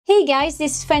Hey guys,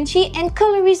 this is Frenchie, and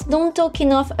colorists don't talk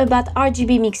enough about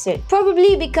RGB Mixer,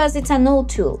 probably because it's an old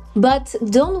tool. But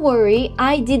don't worry,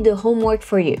 I did the homework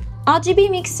for you.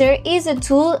 RGB Mixer is a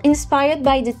tool inspired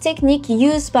by the technique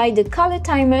used by the color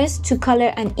timers to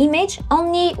color an image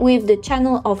only with the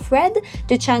channel of red,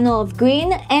 the channel of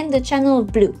green, and the channel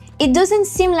of blue. It doesn't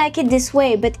seem like it this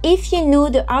way, but if you know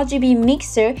the RGB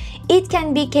Mixer, it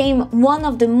can become one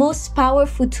of the most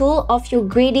powerful tools of your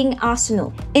grading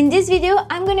arsenal. In this video,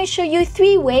 I'm going to show you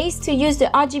 3 ways to use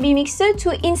the RGB Mixer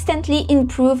to instantly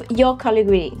improve your color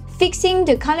grading. Fixing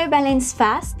the color balance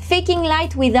fast, faking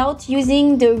light without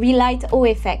using the Relight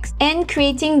effects, and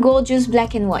creating gorgeous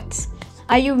black and whites.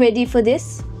 Are you ready for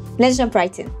this? Let's jump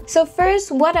right in. So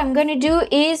first, what I'm gonna do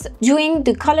is, during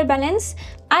the color balance,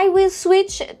 I will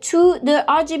switch to the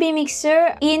RGB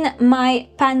Mixer in my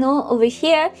panel over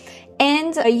here,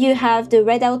 and you have the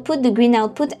red output, the green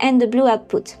output, and the blue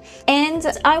output. And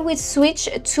I will switch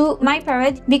to my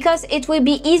palette because it will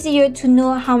be easier to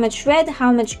know how much red,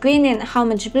 how much green, and how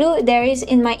much blue there is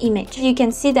in my image. You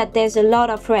can see that there's a lot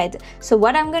of red. So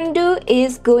what I'm gonna do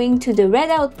is going to the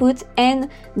red output and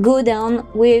go down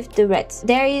with the reds.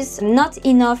 There is not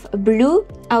enough blue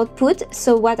output,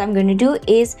 so what I'm gonna do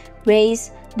is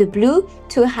raise the blue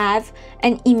to have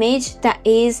an image that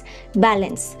is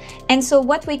balanced. And so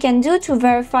what we can do to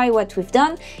verify what we've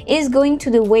done is going to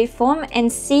the waveform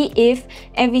and see if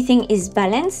everything is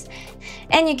balanced.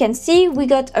 And you can see we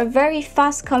got a very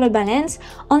fast color balance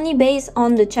only based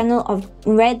on the channel of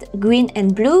red, green,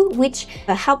 and blue, which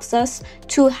helps us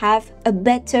to have a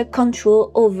better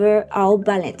control over our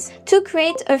balance. To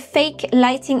create a fake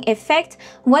lighting effect,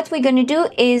 what we're gonna do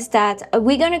is that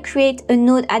we're gonna create a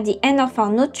node at the end of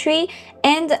our node tree,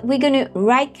 and we're gonna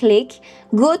right click,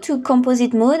 go to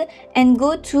composite mode, and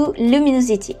go to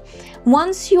luminosity.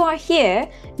 Once you are here,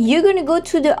 you're gonna go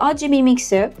to the RGB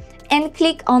Mixer and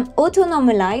click on auto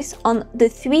normalize on the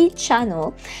 3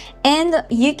 channel, and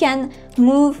you can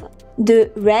move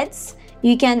the reds,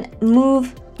 you can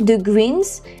move the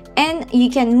greens, and you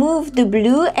can move the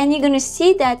blue, and you're gonna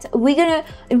see that we're gonna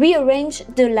rearrange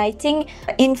the lighting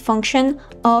in function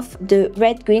of the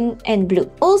red, green, and blue.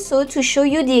 Also, to show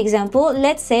you the example,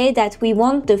 let's say that we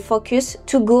want the focus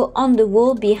to go on the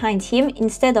wall behind him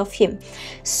instead of him.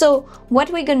 So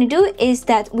what we're gonna do is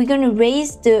that we're gonna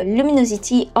raise the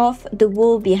luminosity of the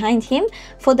wall behind him.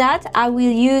 For that, I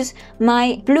will use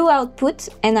my blue output,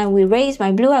 and I will raise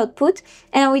my blue output,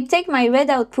 and I will take my red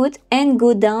output and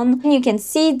go down. And you can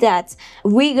see that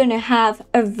we're gonna have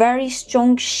a very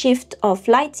strong shift of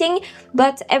lighting,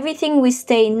 but everything will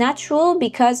stay natural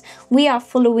because we are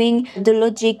following the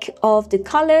logic of the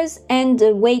colors and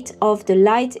the weight of the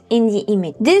light in the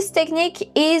image. This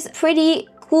technique is pretty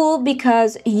cool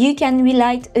because you can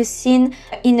relight a scene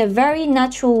in a very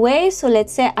natural way. So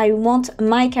let's say I want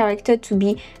my character to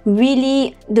be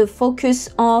really the focus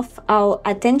of our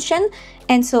attention,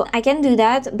 and so I can do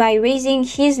that by raising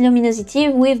his luminosity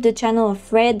with the channel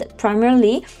of red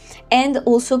primarily, and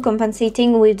also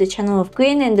compensating with the channel of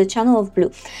green and the channel of blue.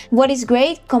 What is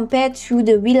great compared to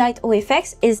the Relight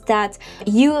effects is that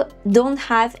you don't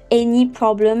have any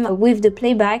problem with the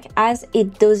playback, as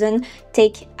it doesn't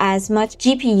take as much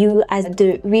GPU as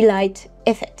the Relight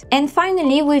effect. And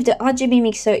finally, with the RGB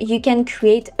Mixer, you can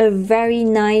create a very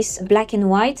nice black and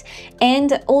white,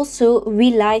 and also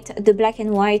relight the black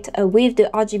and white with the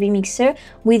RGB Mixer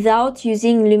without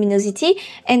using luminosity.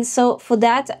 And so for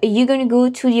that, you're gonna go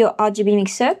to your RGB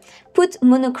Mixer, put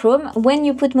monochrome. When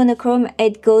you put monochrome,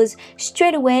 it goes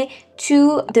straight away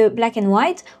to the black and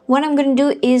white. What I'm gonna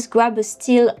do is grab a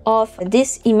still of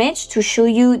this image to show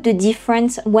you the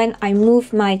difference when I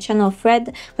move my channel of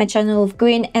red, my channel of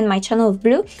green, and my channel of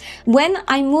blue. When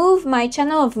I move my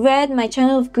channel of red, my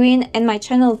channel of green, and my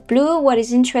channel of blue, what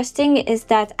is interesting is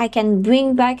that I can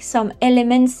bring back some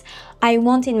elements I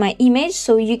want in my image.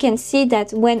 So you can see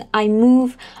that when I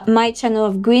move my channel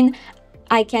of green,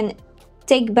 I can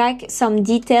take back some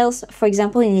details, for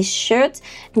example in his shirt.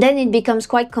 Then it becomes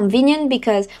quite convenient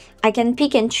because I can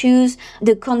pick and choose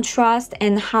the contrast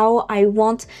and how I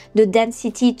want the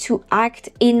density to act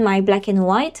in my black and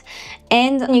white.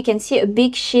 And you can see a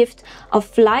big shift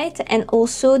of light and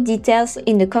also details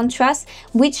in the contrast,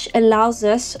 which allows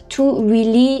us to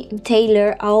really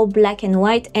tailor our black and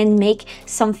white and make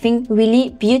something really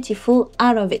beautiful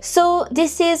out of it. So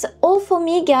this is all for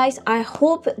me, guys. I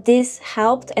hope this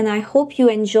helped and I hope you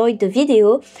enjoyed the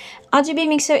video. RGB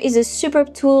Mixer is a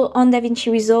superb tool on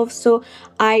DaVinci Resolve, so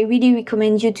I really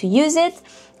recommend you to use it.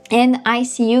 And I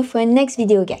see you for the next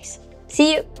video, guys.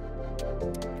 See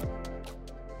you!